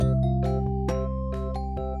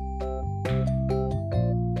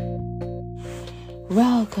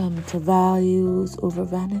Welcome to Values Over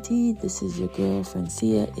Vanity. This is your girl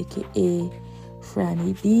Francia, aka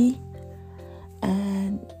Franny B,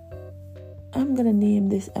 and I'm gonna name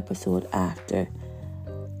this episode after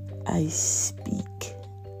I speak,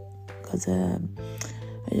 because I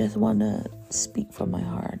just wanna speak from my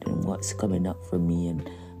heart and what's coming up for me and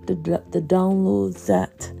the downloads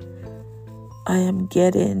that I am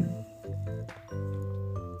getting,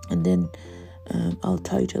 and then I'll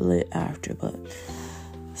title it after. But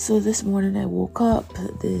so this morning I woke up.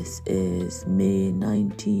 This is May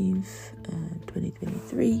 19th,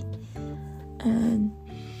 2023, and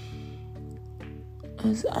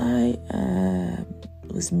as I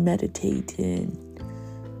was meditating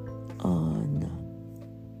on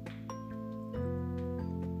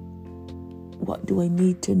what do I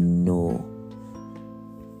need to know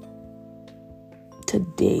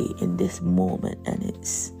today in this moment, and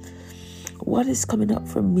it's what is coming up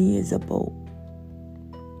for me is about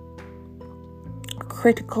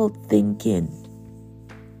critical thinking.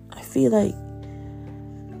 I feel like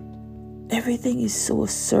everything is so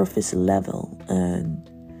surface level, and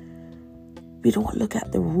we don't look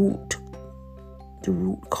at the root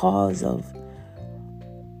cause of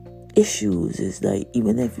issues. Is like,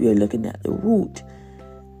 even if you're looking at the root,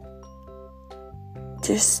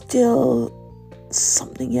 there's still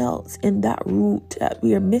something else in that root that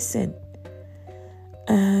we are missing.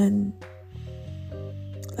 And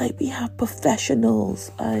like, we have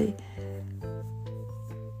professionals,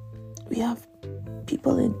 we have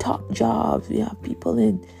people in top jobs, we have people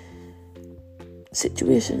in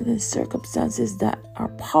situations and circumstances that are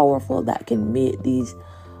powerful, that can make these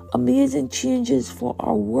amazing changes for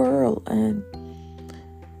our world, and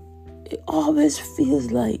it always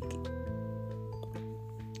feels like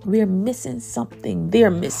we're missing something.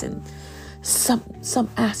 They're missing some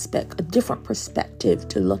aspect, a different perspective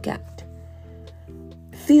to look at.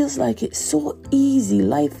 Feels like it's so easy.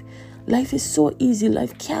 Life is so easy.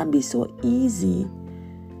 Life can be so easy,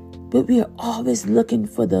 but we are always looking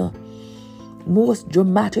for the most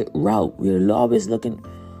dramatic route. We're always looking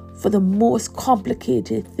for the most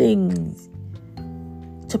complicated things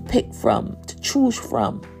to pick from, to choose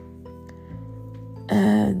from,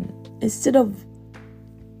 and instead of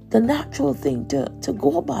the natural thing to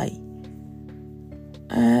go by.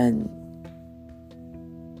 And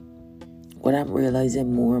what I'm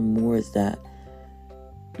realizing more and more is that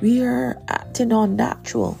we are acting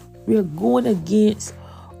unnatural. We are going against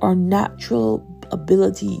our natural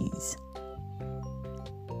abilities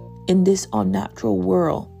in this unnatural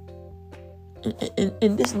world.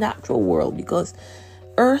 In this natural world, because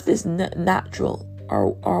Earth is natural.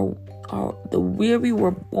 Our the way we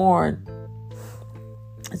were born,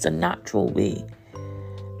 it's a natural way.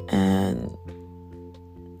 And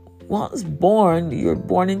once born, you're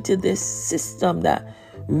born into this system that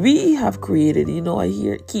we have created. You know,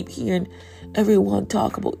 I keep hearing everyone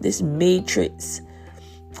talk about this matrix.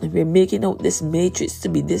 And we're making out this matrix to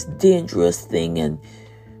be this dangerous thing, and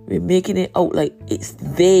we're making it out like it's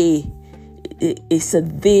they. It's a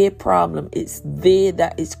they problem. It's they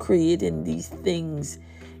that is creating these things.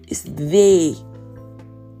 It's they.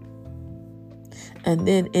 And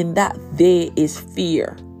then in that they is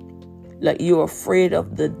fear. Like, you're afraid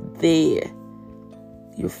of the they.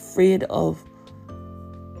 You're afraid of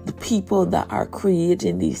the people that are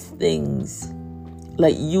creating these things.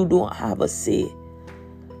 Like, you don't have a say.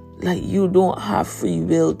 Like, you don't have free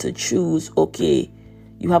will to choose. Okay,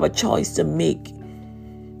 you have a choice to make.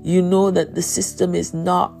 You know that the system is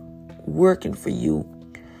not working for you.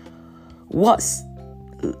 What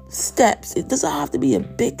steps? It doesn't have to be a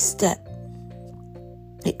big step.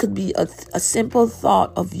 It could be a simple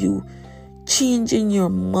thought of you changing your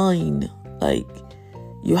mind. Like,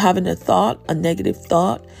 you're having a thought, a negative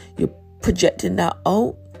thought, you're projecting that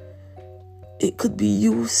out. It could be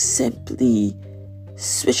you simply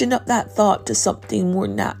switching up that thought to something more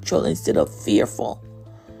natural instead of fearful.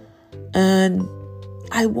 And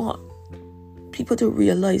I want people to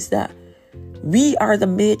realize that we are the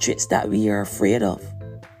matrix that we are afraid of.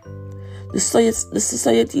 The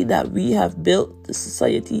society that we have built, the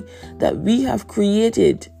society that we have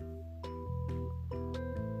created,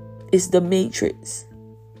 is the matrix.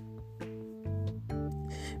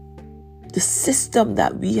 The system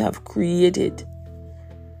that we have created,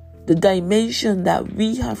 the dimension that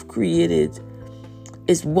we have created,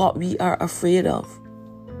 is what we are afraid of.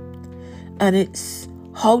 And it's,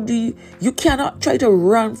 how do you cannot try to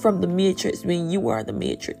run from the matrix when you are the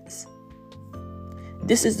matrix.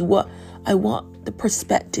 This is what I want the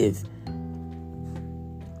perspective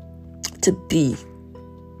to be.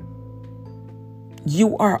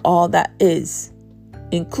 You are all that is.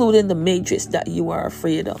 including the matrix that you are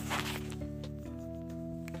afraid of.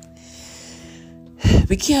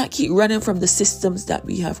 We can't keep running from the systems that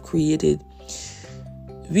we have created.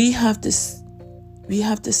 We have to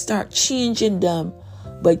start changing them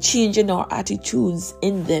by changing our attitudes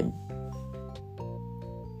in them.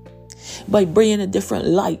 By bringing a different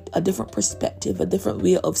light, a different perspective, a different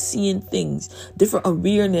way of seeing things, different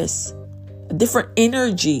awareness, a different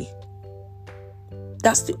energy.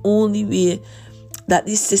 That's the only way that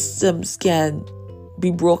these systems can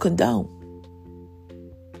be broken down.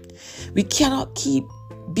 We cannot keep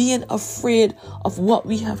being afraid of what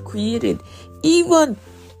we have created. Even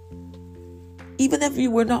if we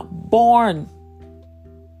were not born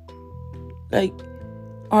like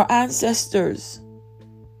our ancestors,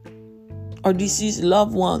 our deceased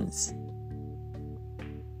loved ones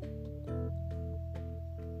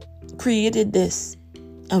created this,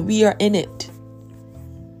 and we are in it.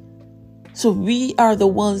 So we are the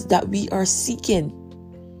ones that we are seeking.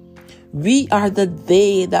 We are the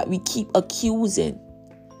they that we keep accusing.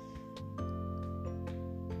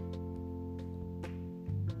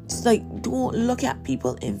 It's like, don't look at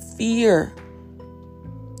people in fear.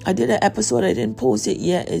 I did an episode, I didn't post it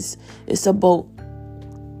yet. It's about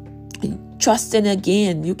trusting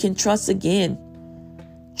again. You can trust again.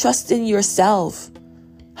 Trusting yourself.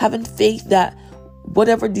 Having faith that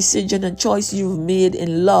whatever decision and choice you've made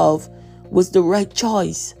in love was the right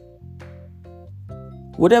choice.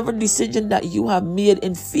 Whatever decision that you have made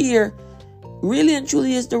in fear really and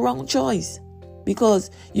truly is the wrong choice. Because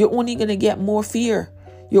you're only going to get more fear.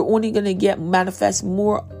 You're only going to manifest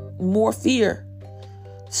more fear.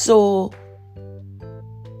 So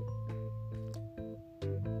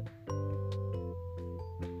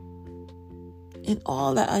in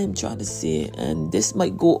all that I am trying to say, and this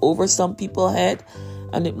might go over some people's head,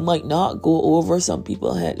 and it might not go over some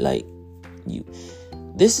people's head, like you.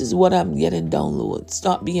 This is what I'm getting downloaded.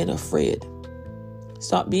 Stop being afraid.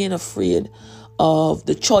 Stop being afraid of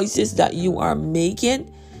the choices that you are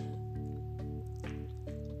making.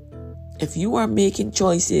 If you are making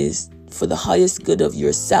choices for the highest good of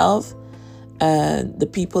yourself and the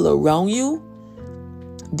people around you,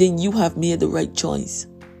 then you have made the right choice.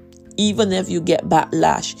 Even if you get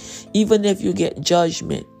backlash, even if you get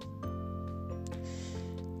judgment.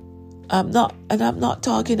 I'm not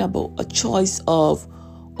talking about a choice of,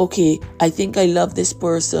 okay, I think I love this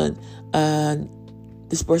person and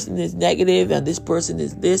this person is negative and this person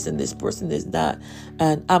is this and this person is that,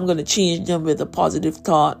 and I'm going to change them with a positive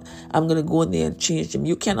thought. I'm going to go in there and change them.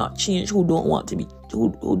 You cannot change who don't want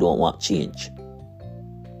change.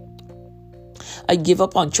 I give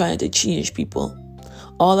up on trying to change people.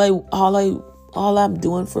 All I'm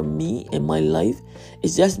doing for me in my life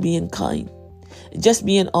is just being kind. Just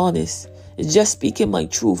being honest. It's just speaking my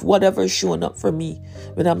truth, whatever is showing up for me.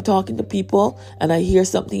 When I'm talking to people and I hear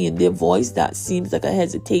something in their voice that seems like a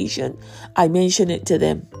hesitation, I mention it to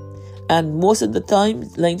them. And most of the time,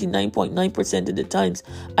 99.9% of the times,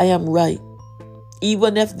 I am right.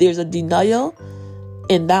 Even if there's a denial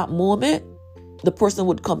in that moment, the person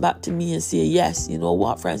would come back to me and say, yes, you know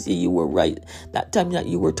what, Francia, you were right. That time that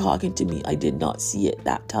you were talking to me, I did not see it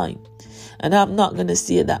that time. And I'm not going to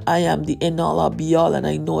say that I am the end all or be all and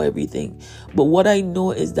I know everything. But what I know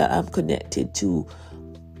is that I'm connected to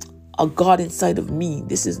a God inside of me.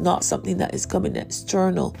 This is not something that is coming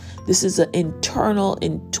external. This is an internal,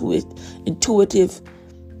 intuitive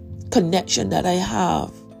connection that I have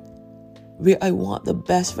where I want the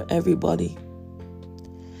best for everybody.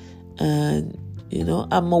 And, you know,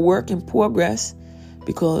 I'm a work in progress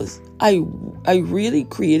because I really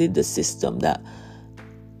created the system that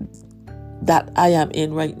I am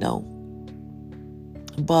in right now.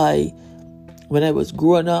 By when I was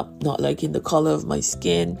growing up, not liking the color of my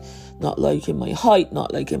skin, not liking my height,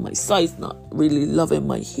 not liking my size, not really loving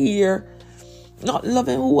my hair, not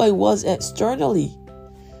loving who I was externally.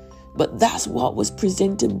 But that's what was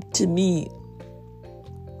presented to me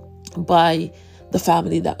by the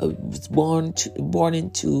family that I was born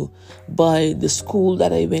into, by the school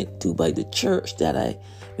that I went to, by the church that I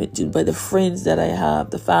went to, by the friends that I have,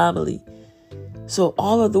 the family. So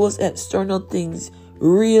all of those external things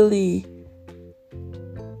really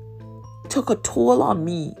took a toll on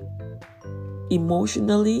me,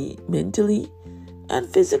 emotionally, mentally, and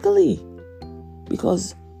physically.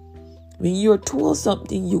 Because when you're told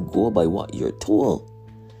something, you go by what you're told.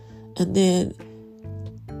 And then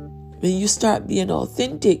when you start being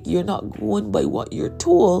authentic, you're not going by what you're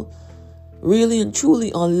told, really and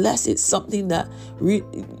truly, unless it's something that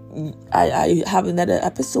I have another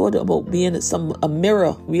episode about being a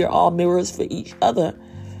mirror. We are all mirrors for each other.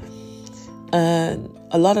 And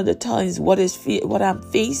a lot of the times what I'm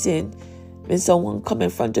facing when someone come in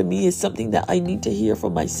front of me is something that I need to hear for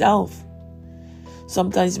myself.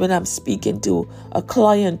 Sometimes when I'm speaking to a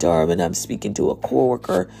client, or when I'm speaking to a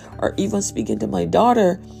coworker, or even speaking to my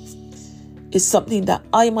daughter, it's something that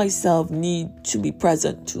I myself need to be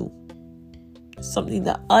present to. Something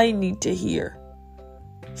that I need to hear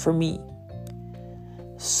for me.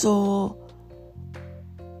 So,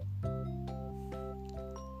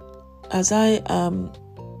 as I am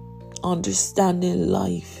understanding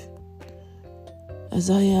life, as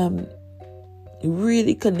I am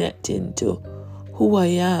really connecting to who I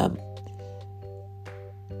am,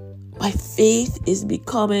 my faith is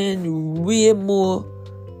becoming way more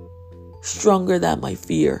stronger than my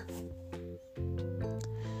fear.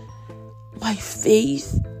 My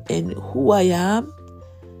faith in who I am,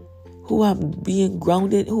 who I'm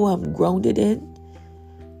grounded in,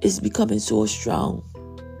 is becoming so strong.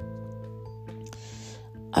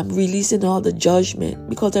 I'm releasing all the judgment,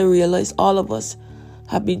 because I realize all of us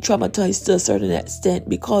have been traumatized to a certain extent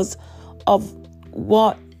because of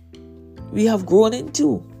what we have grown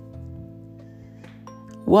into.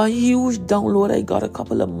 One huge download I got a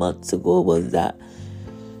couple of months ago was that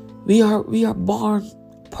we are born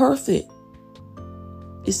perfect.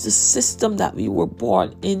 It's the system that we were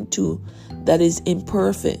born into that is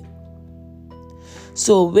imperfect.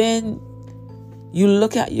 So when you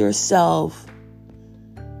look at yourself,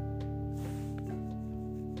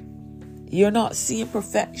 you're not seeing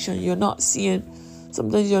perfection.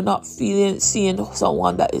 Sometimes you're not seeing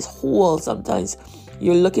someone that is whole. Sometimes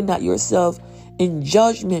you're looking at yourself in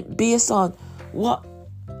judgment based on what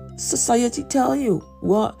society tell you,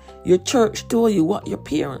 what your church told you, what your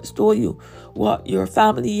parents told you, what your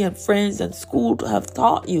family and friends and school have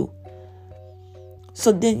taught you.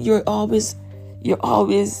 So then you're always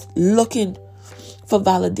looking for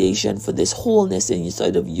validation for this wholeness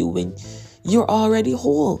inside of you when you're already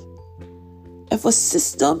whole. If a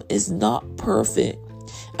system is not perfect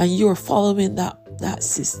and you're following that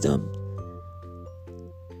system,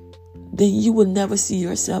 then you will never see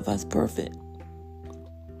yourself as perfect.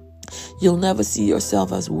 You'll never see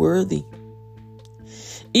yourself as worthy.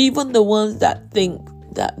 Even the ones that think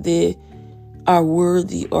that they are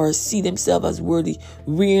worthy or see themselves as worthy,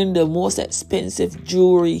 wearing the most expensive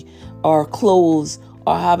jewelry or clothes,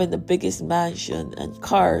 or having the biggest mansion and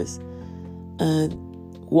cars, and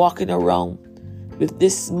walking around with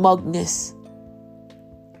this smugness,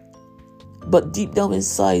 but deep down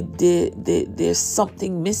inside there's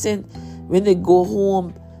something missing. When they go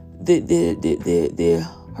home, they're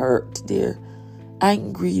hurt, they're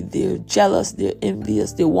angry, they're jealous, they're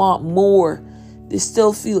envious, they want more, they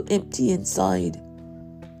still feel empty inside.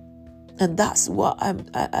 And that's what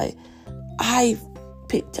I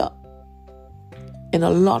picked up in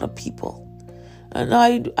a lot of people. And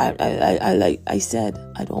I said,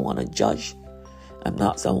 I don't want to judge. I'm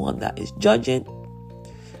not someone that is judging.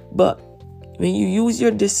 But when you use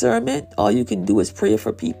your discernment, all you can do is pray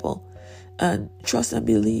for people and trust and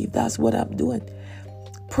believe. That's what I'm doing.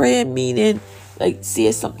 Prayer meaning like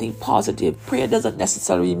say something positive. Prayer doesn't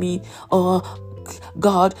necessarily mean,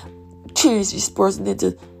 God, change this person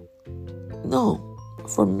into. No.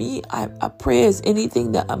 For me, I pray is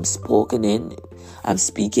anything that I'm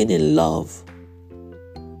speaking in love,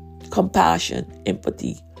 compassion,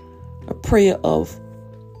 empathy. A prayer of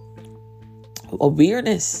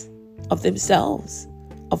awareness of themselves,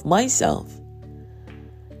 of myself.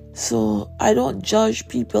 So I don't judge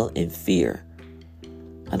people in fear.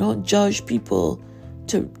 I don't judge people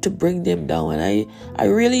to bring them down. And I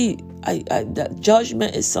really that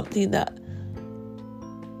judgment is something that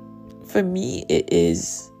for me it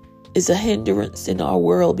is a hindrance in our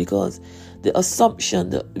world, because the assumption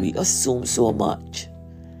that we assume so much,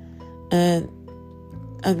 and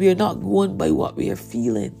we are not going by what we are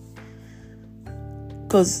feeling.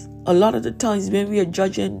 Because a lot of the times when we are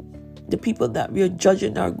judging, the people that we are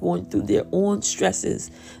judging are going through their own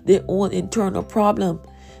stresses, their own internal problem.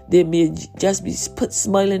 They may just be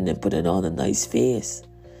smiling and putting on a nice face.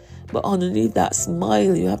 But underneath that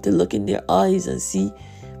smile, you have to look in their eyes and see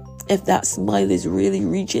if that smile is really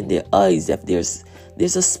reaching their eyes, if there's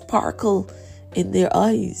a sparkle in their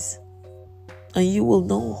eyes. And you will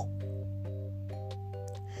know.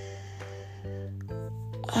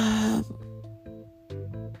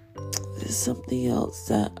 There's something else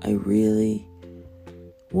that I really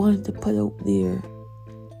wanted to put out there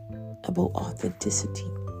about authenticity.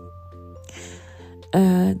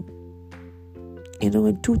 And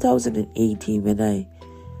in 2018, when I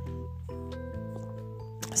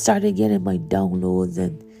started getting my downloads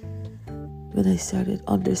and when I started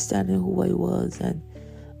understanding who I was and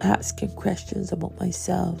asking questions about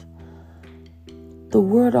myself, the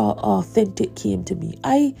word authentic came to me.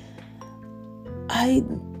 I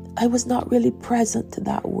was not really present to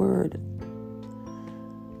that word.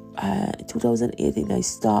 In 2018, I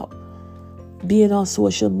stopped being on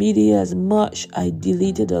social media as much. I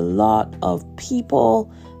deleted a lot of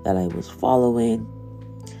people that I was following.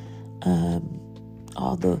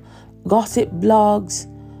 All the gossip blogs,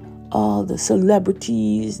 all the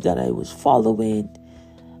celebrities that I was following.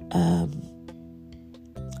 And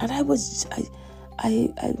I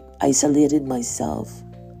isolated myself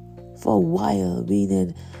for a while,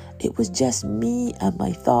 meaning it was just me and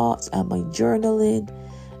my thoughts and my journaling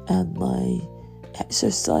and my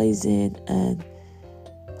exercising, and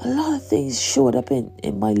a lot of things showed up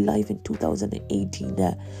in my life in 2018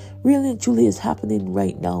 that really and truly is happening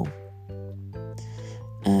right now.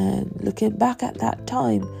 And looking back at that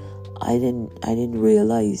time, I didn't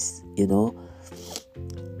realize,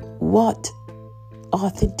 what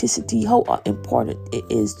authenticity, how important it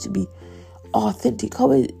is to be authentic,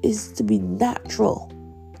 how it is to be natural,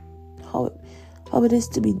 how it is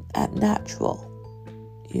to be natural,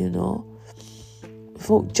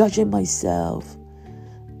 without judging myself.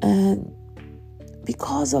 And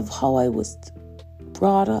because of how I was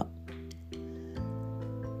brought up,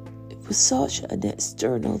 it was such an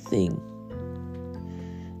external thing.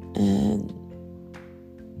 And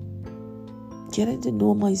getting to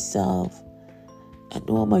know myself and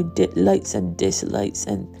know my likes and dislikes,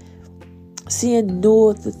 and saying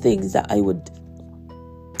no to things that I would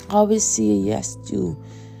always say yes to,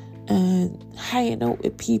 and hanging out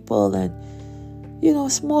with people, and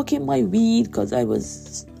smoking my weed, because I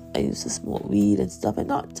used to smoke weed and stuff. And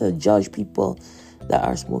not to judge people that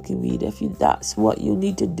are smoking weed. If that's what you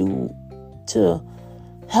need to do to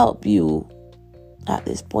help you at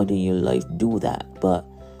this point in your life, do that. But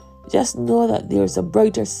just know that there's a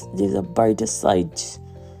brighter side.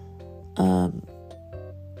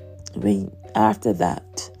 After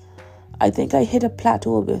that, I think I hit a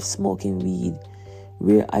plateau with smoking weed,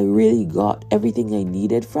 where I really got everything I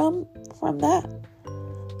needed from that.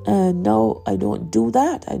 And now I don't do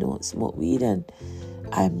that. I don't smoke weed, and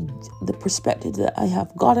the perspective that I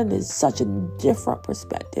have gotten is such a different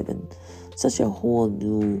perspective and such a whole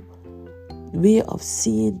new way of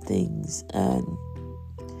seeing things. And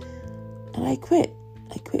I quit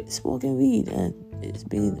smoking weed, and it's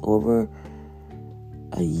been over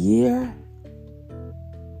a year.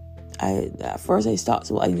 At first I used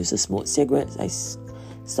to smoke cigarettes. I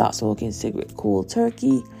stopped smoking cigarette cold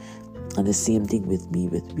turkey, and the same thing with me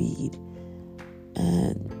with weed.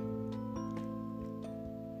 And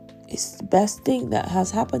it's the best thing that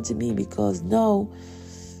has happened to me, because now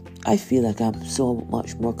I feel like I'm so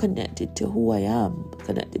much more connected to who I am,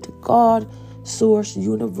 connected to God, source,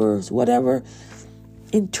 universe, whatever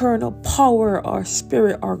internal power or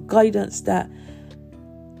spirit or guidance that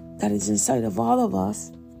is inside of all of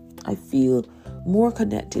us. I feel more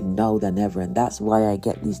connected now than ever, and that's why I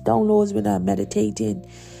get these downloads when I'm meditating.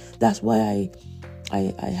 That's why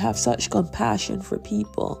I have such compassion for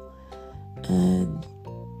people. And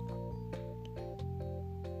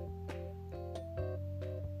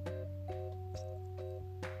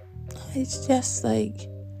it's just like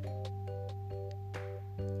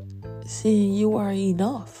saying you are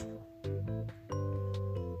enough.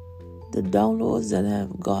 The downloads that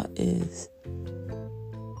I've got is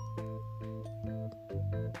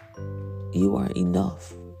you are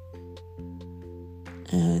enough.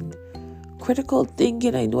 And critical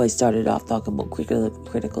thinking, I know I started off talking about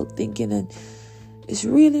critical thinking, and it's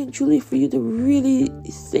really and truly for you to really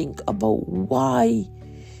think about why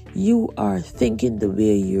you are thinking the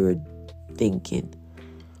way you're thinking,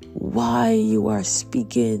 why you are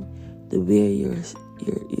speaking the way you're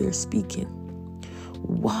speaking,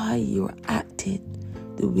 why you're acting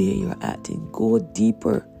the way you're acting. Go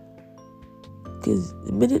deeper, because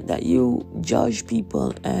the minute that you judge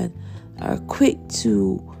people and are quick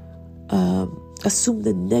to assume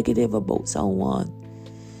the negative about someone,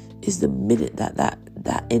 is the minute that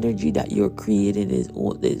energy that you're creating is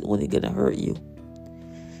only going to hurt you.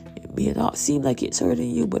 It may not seem like it's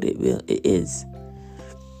hurting you, but it is.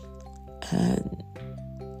 And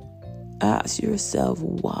ask yourself,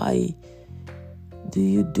 why do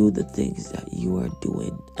you do the things that you are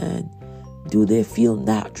doing? And do they feel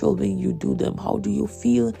natural when you do them? How do you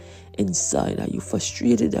feel inside? Are you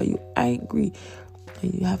frustrated? Are you angry? Do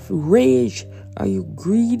you have rage? Are you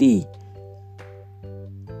greedy?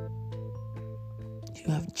 Do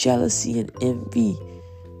you have jealousy and envy?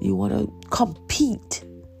 Do you want to compete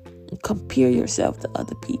and compare yourself to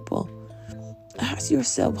other people? Ask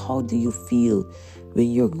yourself, how do you feel when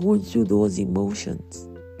you're going through those emotions?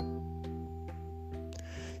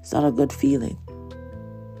 It's not a good feeling.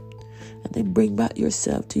 And then bring back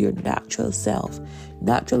yourself to your natural self,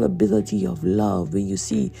 natural ability of love. When you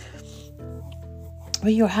see,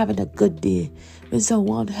 when you're having a good day, when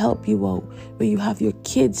someone help you out, when you have your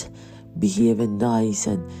kids behaving nice,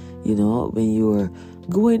 and when you're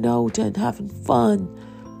going out and having fun,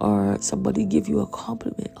 or somebody give you a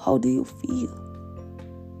compliment, how do you feel?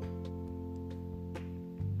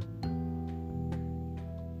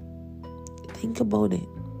 Think about it.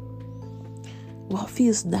 What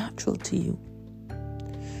feels natural to you?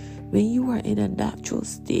 When you are in a natural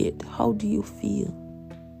state, how do you feel?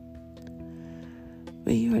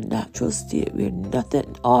 When you're in a natural state where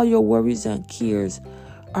nothing, all your worries and cares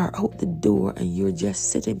are out the door and you're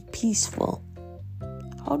just sitting peaceful,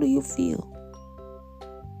 how do you feel?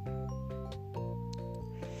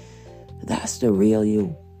 That's the real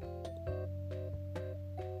you.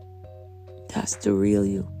 That's the real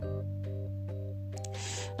you.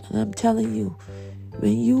 And I'm telling you,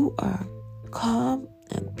 when you are calm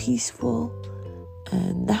and peaceful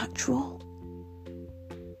and natural,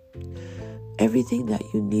 everything that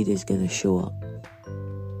you need is going to show up.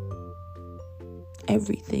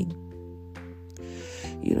 Everything.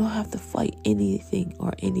 You don't have to fight anything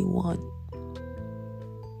or anyone.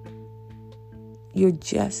 You're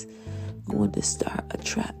just going to start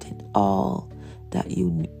attracting all that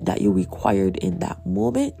you required in that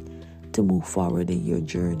moment to move forward in your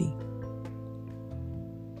journey.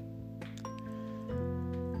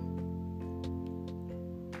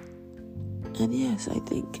 And yes, I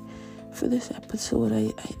think for this episode,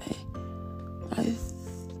 I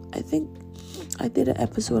think I did an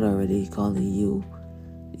episode already calling you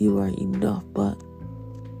are enough, but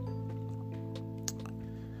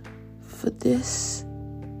for this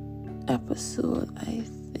episode, I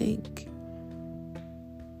think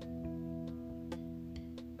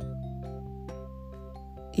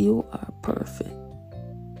you are perfect.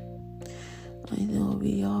 I know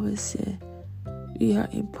we always say we are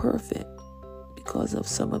imperfect because of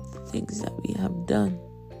some of the things that we have done.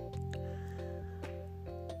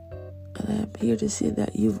 And I'm here to say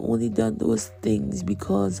that you've only done those things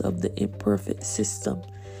because of the imperfect system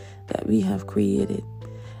that we have created.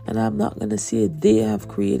 And I'm not going to say they have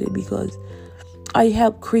created, because I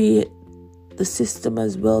helped create the system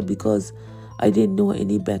as well, because I didn't know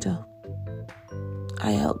any better.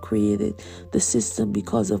 I helped create the system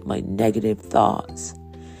because of my negative thoughts,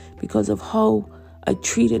 because of how I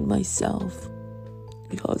treated myself,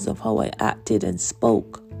 because of how I acted and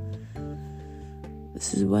spoke.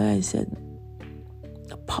 This is why I said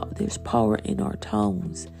there's power in our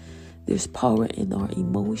tongues. There's power in our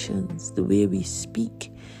emotions, the way we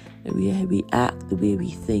speak, the way we act, the way we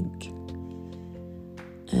think.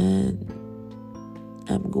 And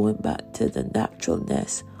I'm going back to the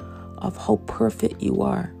naturalness of how perfect you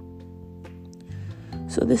are.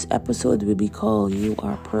 So this episode will be called You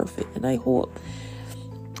Are Perfect. And I hope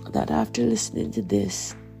that after listening to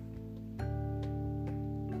this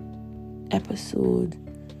episode,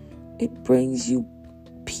 it brings you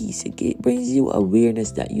peace. It brings you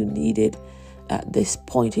awareness that you needed at this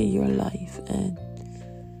point in your life. And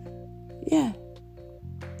yeah,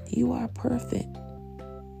 you are perfect,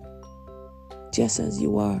 just as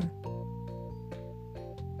you are.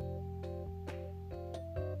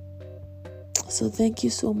 So thank you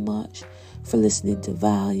so much for listening to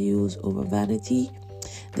Values Over Vanity.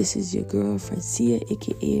 This is your girl Francia,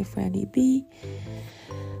 aka Franny B.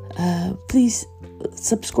 Please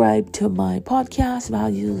subscribe to my podcast,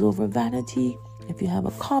 Values Over Vanity. If you have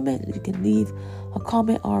a comment, you can leave a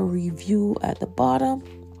comment or a review at the bottom.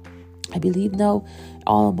 I believe now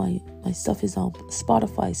all of my stuff is on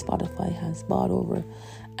Spotify. Spotify has bought over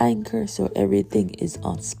Anchor, so everything is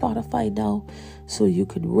on Spotify now. So you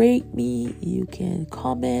can rate me, you can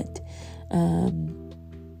comment,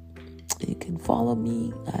 you can follow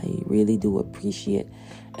me. I really do appreciate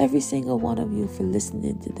every single one of you for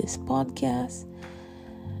listening to this podcast.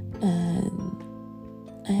 And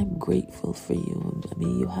I am grateful for you. I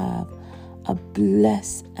mean, you have a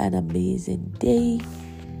blessed and amazing day.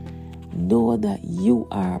 Know that you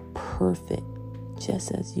are perfect,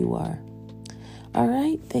 just as you are. All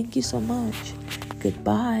right. Thank you so much.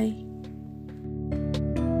 Goodbye.